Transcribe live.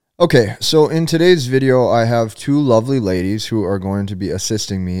Okay, so in today's video, I have two lovely ladies who are going to be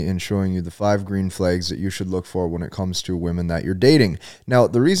assisting me in showing you the 5 green flags that you should look for when it comes to women that you're dating. Now,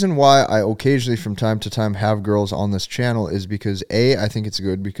 the reason why I occasionally from time to time have girls on this channel is because A, I think it's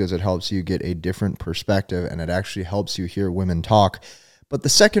good because it helps you get a different perspective and it actually helps you hear women talk. But the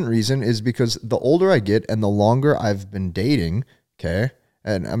second reason is because the older I get and the longer I've been dating, okay,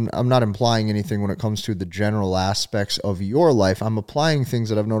 and I'm not implying anything when it comes to the general aspects of your life. I'm applying things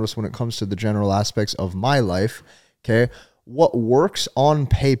that I've noticed when it comes to the general aspects of my life. Okay. What works on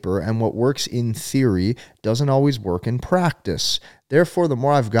paper and what works in theory doesn't always work in practice. Therefore, the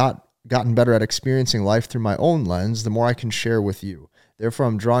more I've gotten better at experiencing life through my own lens, the more I can share with you. Therefore,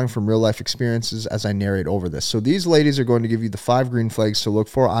 I'm drawing from real life experiences as I narrate over this. So these ladies are going to give you the 5 green flags to look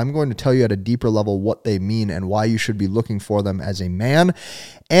for. I'm going to tell you at a deeper level what they mean and why you should be looking for them as a man.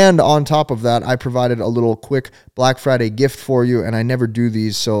 And on top of that, I provided a little quick Black Friday gift for you, and I never do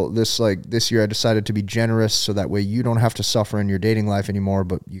these. So this year I decided to be generous so that way you don't have to suffer in your dating life anymore,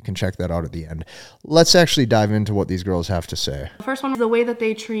 but you can check that out at the end. Let's actually dive into what these girls have to say. The first one is the way that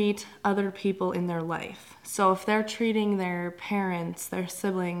they treat other people in their life. So if they're treating their parents, their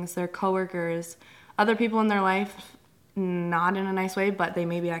siblings, their coworkers, other people in their life, not in a nice way, but they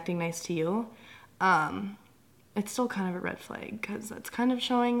may be acting nice to you, it's still kind of a red flag because that's kind of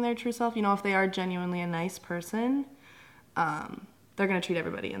showing their true self. You know, if they are genuinely a nice person, they're going to treat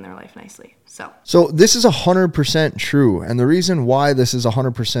everybody in their life nicely. So this is 100% true. And the reason why this is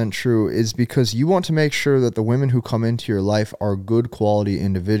 100% true is because you want to make sure that the women who come into your life are good quality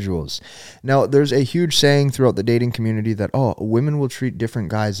individuals. Now, there's a huge saying throughout the dating community that, women will treat different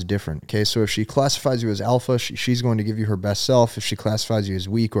guys different. Okay, so if she classifies you as alpha, she's going to give you her best self. If she classifies you as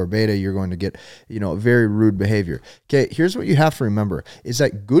weak or beta, you're going to get, very rude behavior. Okay, here's what you have to remember is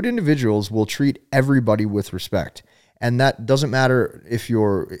that good individuals will treat everybody with respect. And that doesn't matter if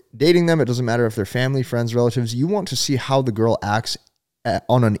you're dating them. It doesn't matter if they're family, friends, relatives. You want to see how the girl acts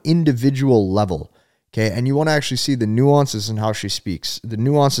on an individual level, okay? And you want to actually see the nuances in how she speaks, the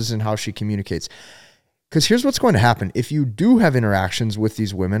nuances in how she communicates. Because here's what's going to happen. If you do have interactions with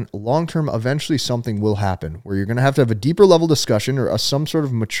these women, long-term, eventually something will happen where you're going to have a deeper level discussion or some sort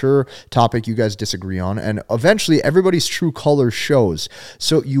of mature topic you guys disagree on. And eventually everybody's true color shows.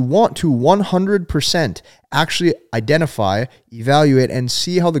 So you want to 100% actually identify, evaluate, and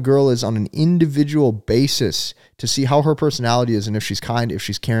see how the girl is on an individual basis to see how her personality is and if she's kind, if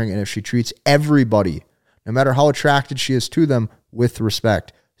she's caring, and if she treats everybody, no matter how attracted she is to them, with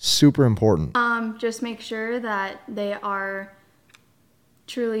respect. Super important. Just make sure that they are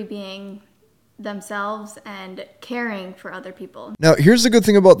truly being themselves and caring for other people. Now, here's the good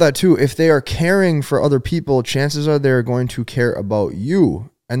thing about that too. If they are caring for other people, chances are they're going to care about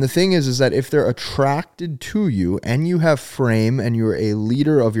you. And the thing is that if they're attracted to you and you have frame and you're a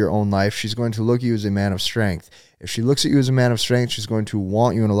leader of your own life, she's going to look at you as a man of strength. If she looks at you as a man of strength, she's going to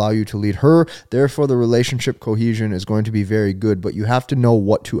want you and allow you to lead her. Therefore, the relationship cohesion is going to be very good, but you have to know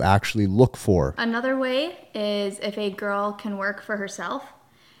what to actually look for. Another way is if a girl can work for herself.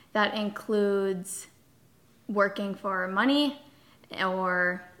 That includes working for money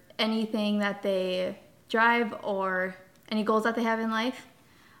or anything that they drive or any goals that they have in life.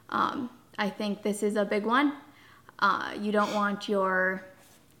 I think this is a big one. You don't want your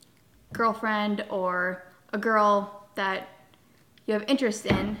girlfriend or a girl that you have interest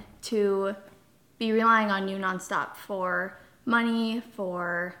in to be relying on you nonstop for money,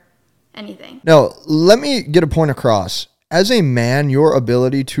 for anything. Now, let me get a point across. As a man, your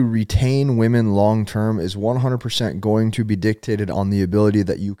ability to retain women long-term is 100% going to be dictated on the ability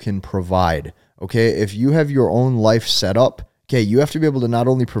that you can provide. Okay, if you have your own life set up, okay, you have to be able to not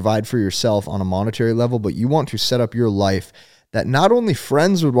only provide for yourself on a monetary level, but you want to set up your life that not only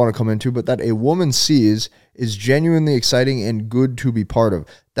friends would want to come into, but that a woman sees is genuinely exciting and good to be part of.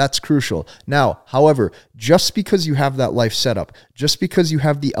 That's crucial. Now, however, just because you have that life set up, just because you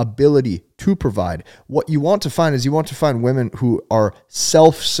have the ability to provide, what you want to find is you want to find women who are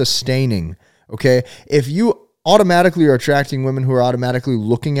self-sustaining, okay? If you automatically are attracting women who are automatically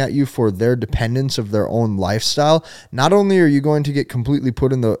looking at you for their dependence of their own lifestyle, not only are you going to get completely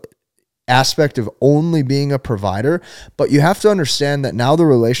put in the aspect of only being a provider, but you have to understand that now the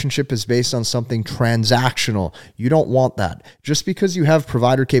relationship is based on something transactional. You don't want that. Just because you have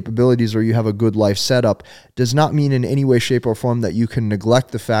provider capabilities or you have a good life setup does not mean in any way, shape, or form that you can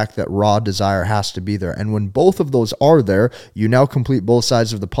neglect the fact that raw desire has to be there. And when both of those are there, you now complete both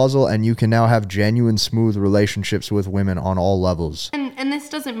sides of the puzzle and you can now have genuine, smooth relationships with women on all levels. And this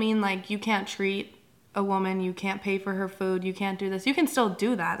doesn't mean like you can't treat a woman, you can't pay for her food, you can't do this. You can still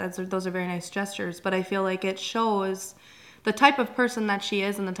do that. Those are very nice gestures, but I feel like it shows the type of person that she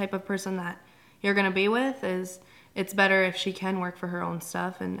is and the type of person that you're going to be with is, it's better if she can work for her own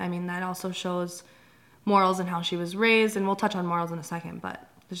stuff. And I mean, that also shows morals and how she was raised. And we'll touch on morals in a second, but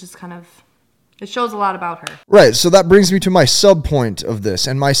it's just kind of, it shows a lot about her. Right. So that brings me to my sub point of this.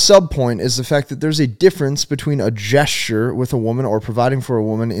 And my sub point is the fact that there's a difference between a gesture with a woman or providing for a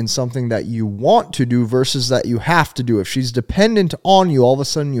woman in something that you want to do versus that you have to do. If she's dependent on you, all of a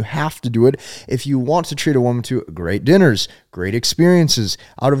sudden you have to do it. If you want to treat a woman to great dinners, great experiences,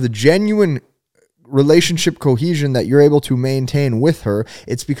 out of the genuine relationship cohesion that you're able to maintain with her,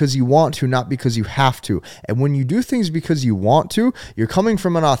 it's because you want to, not because you have to. And when you do things because you want to, you're coming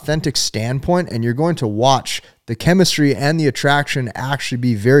from an authentic standpoint, and you're going to watch the chemistry and the attraction actually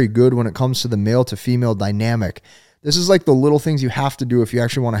be very good when it comes to the male to female dynamic. This is like the little things you have to do if you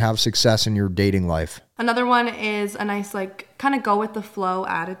actually want to have success in your dating life. Another one is a nice, like, kind of go with the flow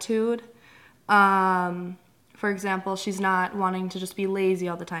attitude. For example, she's not wanting to just be lazy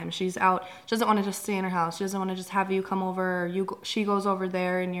all the time. She's out. She doesn't want to just stay in her house. She doesn't want to just have you come over, or she goes over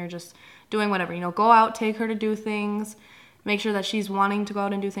there and you're just doing whatever. You know, go out, take her to do things. Make sure that she's wanting to go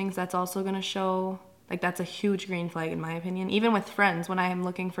out and do things. That's also going to show, like, that's a huge green flag in my opinion. Even with friends, when I am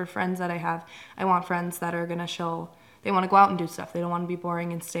looking for friends that I have, I want friends that are going to show they want to go out and do stuff. They don't want to be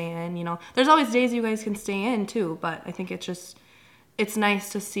boring and stay in, you know. There's always days you guys can stay in too, but I think it's nice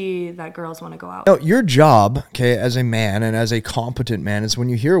to see that girls want to go out. Now, your job, okay, as a man and as a competent man, is when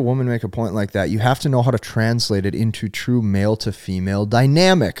you hear a woman make a point like that, you have to know how to translate it into true male to female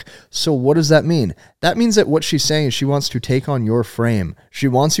dynamic. So what does that mean? That means that what she's saying is she wants to take on your frame. She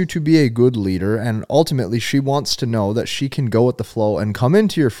wants you to be a good leader, and ultimately she wants to know that she can go with the flow and come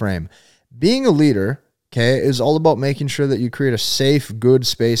into your frame. Being a leader, okay, is all about making sure that you create a safe, good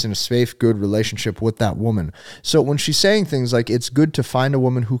space and a safe, good relationship with that woman. So when she's saying things like it's good to find a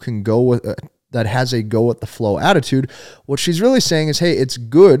woman who can go with, that has a go with the flow attitude, what she's really saying is, hey, it's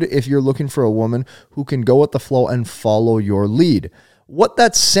good if you're looking for a woman who can go with the flow and follow your lead. What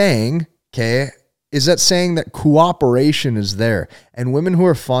that's saying, okay, is that saying that cooperation is there. And women who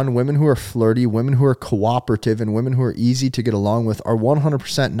are fun, women who are flirty, women who are cooperative, and women who are easy to get along with are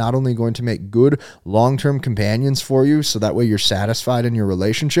 100% not only going to make good long-term companions for you, so that way you're satisfied in your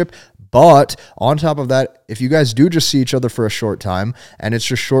relationship, but on top of that, if you guys do just see each other for a short time and it's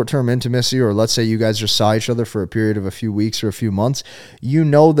just short-term intimacy, or let's say you guys just saw each other for a period of a few weeks or a few months, you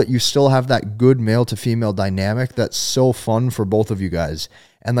know that you still have that good male to female dynamic that's so fun for both of you guys.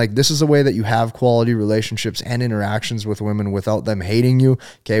 And like, this is a way that you have quality relationships and interactions with women without them hating you,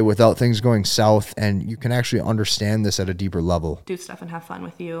 okay, without things going south, and you can actually understand this at a deeper level. Do stuff and have fun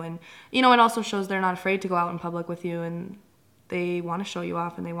with you. And, you know, it also shows they're not afraid to go out in public with you, and they want to show you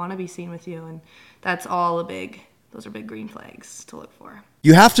off and they want to be seen with you. And that's all those are big green flags to look for.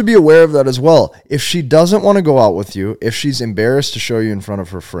 You have to be aware of that as well. If she doesn't want to go out with you, if she's embarrassed to show you in front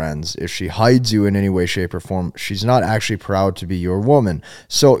of her friends, if she hides you in any way, shape, or form, she's not actually proud to be your woman.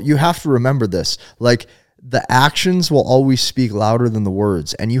 So you have to remember this. Like, the actions will always speak louder than the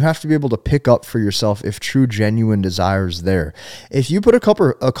words, and you have to be able to pick up for yourself if true, genuine desire is there. If you put a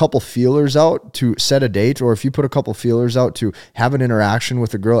couple feelers out to set a date, or if you put a couple feelers out to have an interaction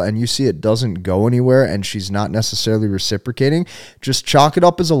with a girl and you see it doesn't go anywhere and she's not necessarily reciprocating, just chalk it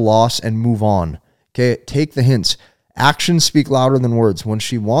up as a loss and move on. Okay, take the hints. Actions speak louder than words. When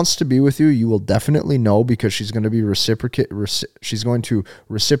she wants to be with you, you will definitely know, because she's going to be she's going to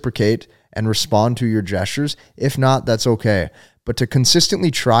reciprocate and respond to your gestures. If not, that's okay. But to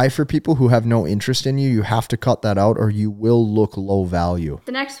consistently try for people who have no interest in you, you have to cut that out, or you will look low value.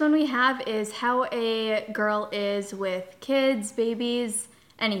 The next one we have is how a girl is with kids, babies,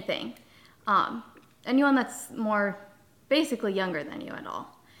 anything. Anyone that's more basically younger than you at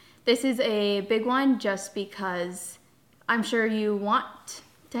all. This is a big one just because I'm sure you want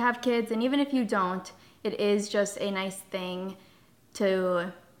to have kids, and even if you don't, it is just a nice thing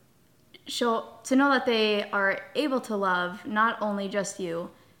to know that they are able to love not only just you,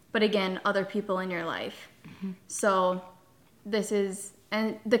 but again, other people in your life. Mm-hmm. So this is,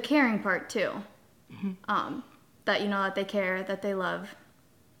 and the caring part too, mm-hmm. That you know that they care, that they love,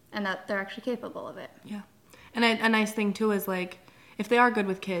 and that they're actually capable of it. Yeah. And a nice thing too is, like, if they are good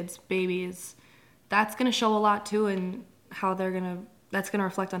with kids, babies, that's going to show a lot too, and that's going to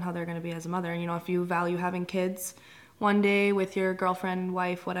reflect on how they're going to be as a mother. And, you know, if you value having kids one day with your girlfriend,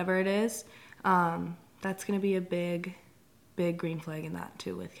 wife, whatever it is, that's going to be a big green flag in that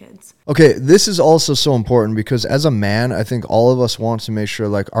too with kids. Okay, this is also so important because as a man, I think all of us want to make sure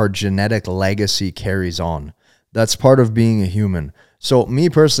like our genetic legacy carries on. That's part of being a human. So me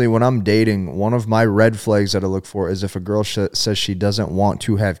personally, when I'm dating, one of my red flags that I look for is if a girl says she doesn't want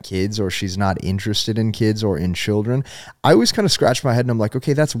to have kids or she's not interested in kids or in children. I always kind of scratch my head and I'm like,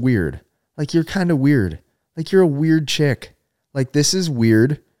 okay, that's weird. Like, you're kind of weird. Like, you're a weird chick. Like, this is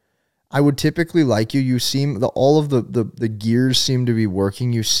weird. I would typically like you. You seem, all of the gears seem to be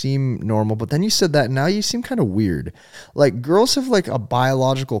working. You seem normal, but then you said that, now you seem kind of weird. Like, girls have like a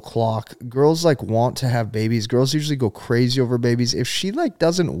biological clock. Girls like want to have babies. Girls usually go crazy over babies. If she like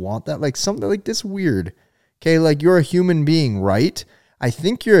doesn't want that, like something like this weird. Okay, like, you're a human being, right? I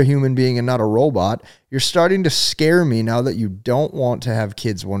think you're a human being and not a robot. You're starting to scare me now that you don't want to have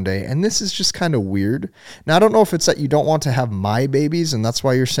kids one day. And this is just kind of weird. Now, I don't know if it's that you don't want to have my babies and that's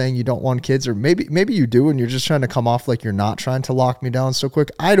why you're saying you don't want kids, or maybe you do and you're just trying to come off like you're not trying to lock me down so quick.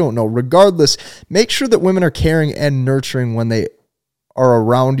 I don't know. Regardless, make sure that women are caring and nurturing when they are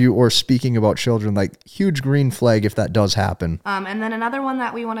around you or speaking about children. Like, huge green flag if that does happen. And then another one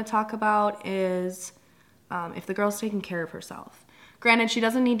that we want to talk about is if the girl's taking care of herself. Granted, she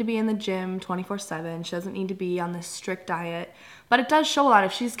doesn't need to be in the gym 24/7. She doesn't need to be on this strict diet. But it does show a lot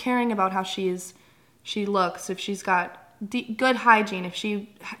if she's caring about how she looks, if she's got good hygiene, if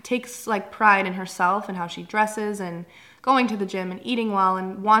she takes like pride in herself and how she dresses and going to the gym and eating well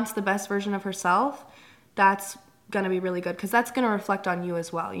and wants the best version of herself, that's going to be really good because that's going to reflect on you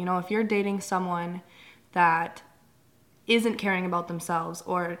as well. You know, if you're dating someone that isn't caring about themselves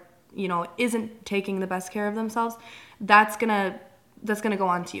or, you know, isn't taking the best care of themselves, that's going to go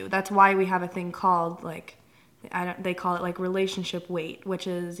on to you. That's why we have a thing called, like, they call it like relationship weight, which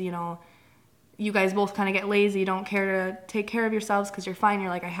is, you know, you guys both kind of get lazy, don't care to take care of yourselves because you're fine. You're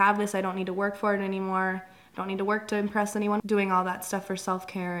like, I have this, I don't need to work for it anymore. I don't need to work to impress anyone. Doing all that stuff for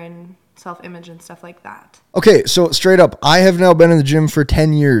self-care and self-image and stuff like that. Okay, so straight up, I have now been in the gym for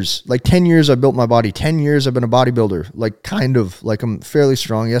 10 years. Like 10 years I built my body. 10 years I've been a bodybuilder. Like, kind of, like, I'm fairly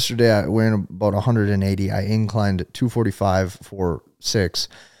strong. Yesterday I weighed about 180. I inclined 245 for 6.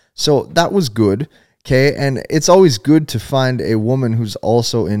 So that was good. Okay. And it's always good to find a woman who's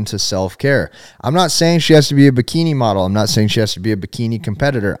also into self-care. I'm not saying she has to be a bikini model. I'm not saying she has to be a bikini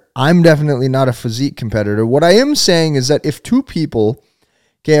competitor. I'm definitely not a physique competitor. What I am saying is that if two people,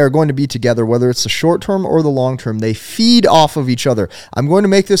 okay, are going to be together, whether it's the short term or the long term, they feed off of each other. I'm going to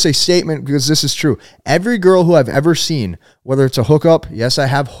make this a statement because this is true. Every girl who I've ever seen, whether it's a hookup, yes, I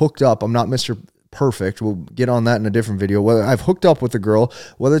have hooked up. I'm not Mr. Perfect. We'll get on that in a different video. Whether I've hooked up with a girl,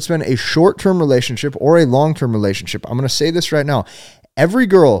 whether it's been a short-term relationship or a long-term relationship, I'm going to say this right now. Every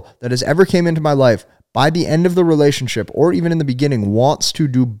girl that has ever came into my life, by the end of the relationship or even in the beginning, wants to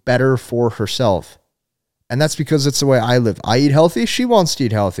do better for herself. And that's because it's the way I live. I eat healthy. She wants to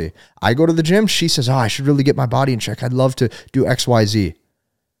eat healthy. I go to the gym. She says, I should really get my body in check. I'd love to do X, Y, Z. Do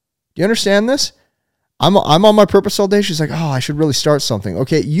you understand this? I'm on my purpose all day. She's like, I should really start something.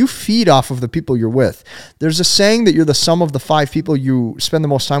 Okay, you feed off of the people you're with. There's a saying that you're the sum of the 5 people you spend the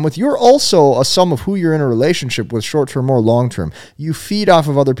most time with. You're also a sum of who you're in a relationship with, short-term or long-term. You feed off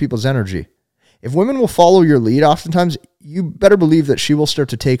of other people's energy. If women will follow your lead, oftentimes, you better believe that she will start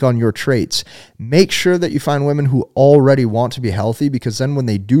to take on your traits. Make sure that you find women who already want to be healthy, because then when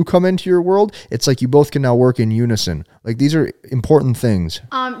they do come into your world, it's like you both can now work in unison. Like, these are important things.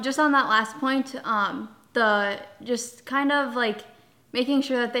 Just on that last point, the just kind of like making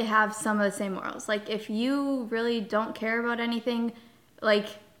sure that they have some of the same morals. Like, if you really don't care about anything, like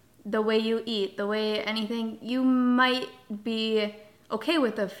the way you eat, the way anything, you might be okay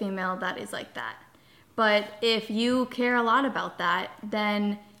with a female that is like that. But if you care a lot about that,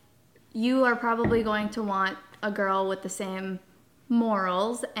 then you are probably going to want a girl with the same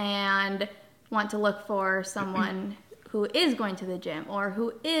morals and want to look for someone who is going to the gym or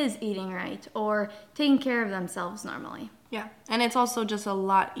who is eating right or taking care of themselves normally. Yeah, and it's also just a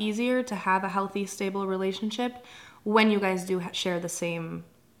lot easier to have a healthy, stable relationship when you guys do share the same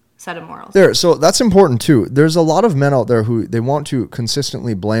set of morals. So that's important too. There's a lot of men out there who they want to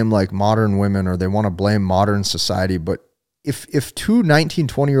consistently blame like modern women, or they want to blame modern society. But if two 19,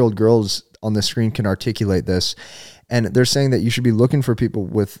 20-year-old girls on the screen can articulate this, and they're saying that you should be looking for people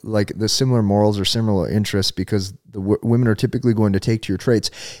with like the similar morals or similar interests, because the women are typically going to take to your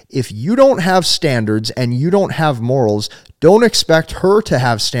traits. If you don't have standards and you don't have morals, don't expect her to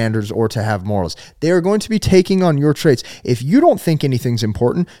have standards or to have morals. They are going to be taking on your traits. If you don't think anything's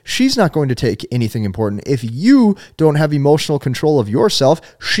important, she's not going to take anything important. If you don't have emotional control of yourself,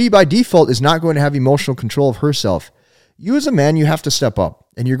 she by default is not going to have emotional control of herself. You as a man, you have to step up,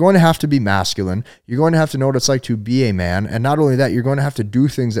 and you're going to have to be masculine. You're going to have to know what it's like to be a man. And not only that, you're going to have to do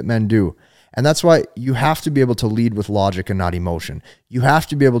things that men do. And that's why you have to be able to lead with logic and not emotion. You have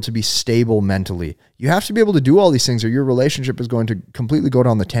to be able to be stable mentally. You have to be able to do all these things or your relationship is going to completely go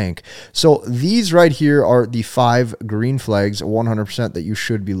down the tank. So these right here are the 5 green flags 100% that you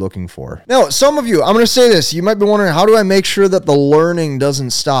should be looking for. Now, some of you, I'm going to say this, you might be wondering, how do I make sure that the learning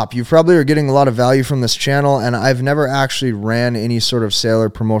doesn't stop? You probably are getting a lot of value from this channel, and I've never actually ran any sort of sale or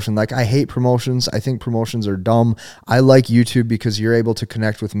promotion. Like, I hate promotions. I think promotions are dumb. I like YouTube because you're able to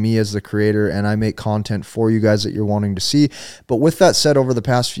connect with me as the creator, and I make content for you guys that you're wanting to see. But with that said, over the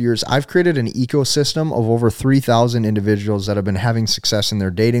past few years, I've created an ecosystem of over 3,000 individuals that have been having success in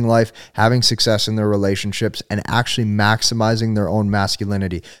their dating life, having success in their relationships, and actually maximizing their own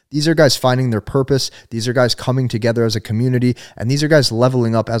masculinity. These are guys finding their purpose. These are guys coming together as a community, and these are guys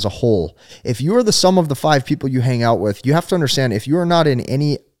leveling up as a whole. If you are the sum of the 5 people you hang out with, you have to understand, if you are not in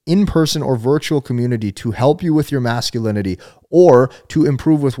any in-person or virtual community to help you with your masculinity or to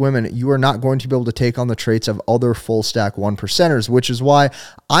improve with women, you are not going to be able to take on the traits of other full stack 1%ers, which is why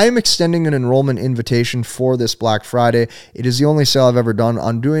I am extending an enrollment invitation for this Black Friday. It is the only sale I've ever done.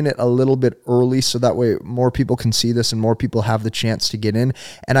 I'm doing it a little bit early so that way more people can see this and more people have the chance to get in.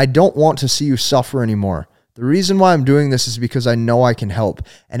 And I don't want to see you suffer anymore. The reason why I'm doing this is because I know I can help.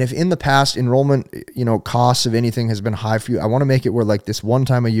 And if in the past enrollment, costs of anything has been high for you, I want to make it where like this one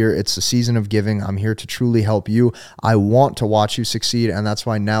time a year, it's the season of giving. I'm here to truly help you. I want to watch you succeed. And that's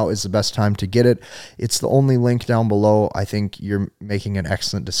why now is the best time to get it. It's the only link down below. I think you're making an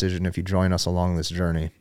excellent decision if you join us along this journey.